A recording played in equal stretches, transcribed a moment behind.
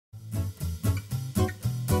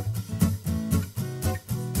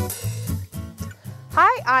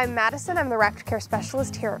Hi, I'm Madison. I'm the Raptor Care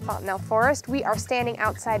Specialist here at Fontanelle Forest. We are standing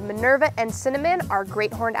outside Minerva and Cinnamon, our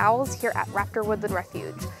great horned owls here at Raptor Woodland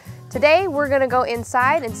Refuge. Today we're going to go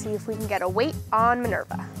inside and see if we can get a weight on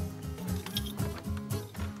Minerva.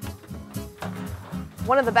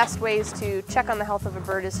 One of the best ways to check on the health of a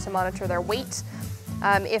bird is to monitor their weight.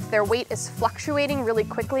 If their weight is fluctuating really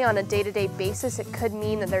quickly on a day-to-day basis, it could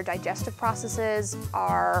mean that their digestive processes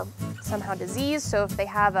are somehow diseased. So if they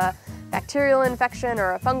have a bacterial infection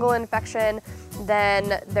or a fungal infection,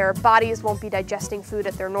 then their bodies won't be digesting food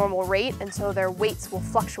at their normal rate, and so their weights will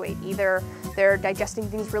fluctuate. Either they're digesting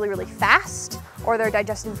things really, really fast, or they're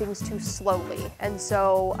digesting things too slowly. And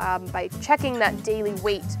so by checking that daily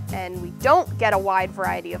weight and we don't get a wide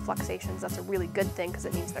variety of fluctuations, that's a really good thing because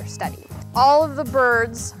it means they're steady. All of the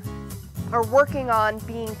birds are working on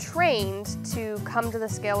being trained to come to the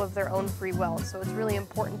scale of their own free will. So it's really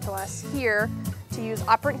important to us here to use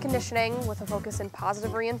operant conditioning with a focus in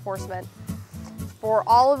positive reinforcement for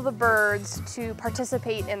all of the birds to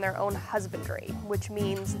participate in their own husbandry, which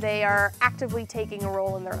means they are actively taking a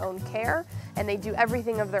role in their own care and they do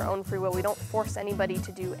everything of their own free will. We don't force anybody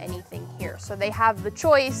to do anything here. So they have the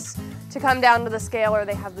choice to come down to the scale or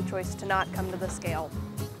they have the choice to not come to the scale.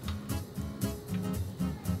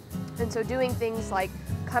 And so doing things like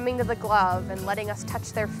coming to the glove and letting us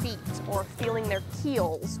touch their feet or feeling their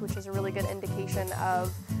keels, which is a really good indication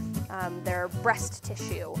of their breast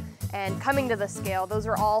tissue, and coming to the scale, those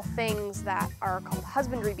are all things that are called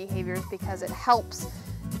husbandry behaviors because it helps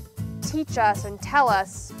teach us and tell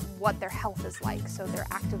us what their health is like. So they're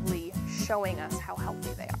actively showing us how healthy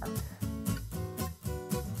they are.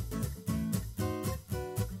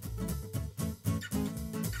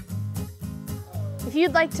 If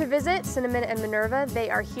you'd like to visit Cinnamon and Minerva, they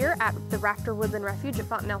are here at the Raptor Woodland Refuge at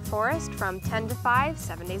Fontanelle Forest from 10 to 5,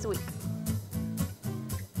 7 days a week.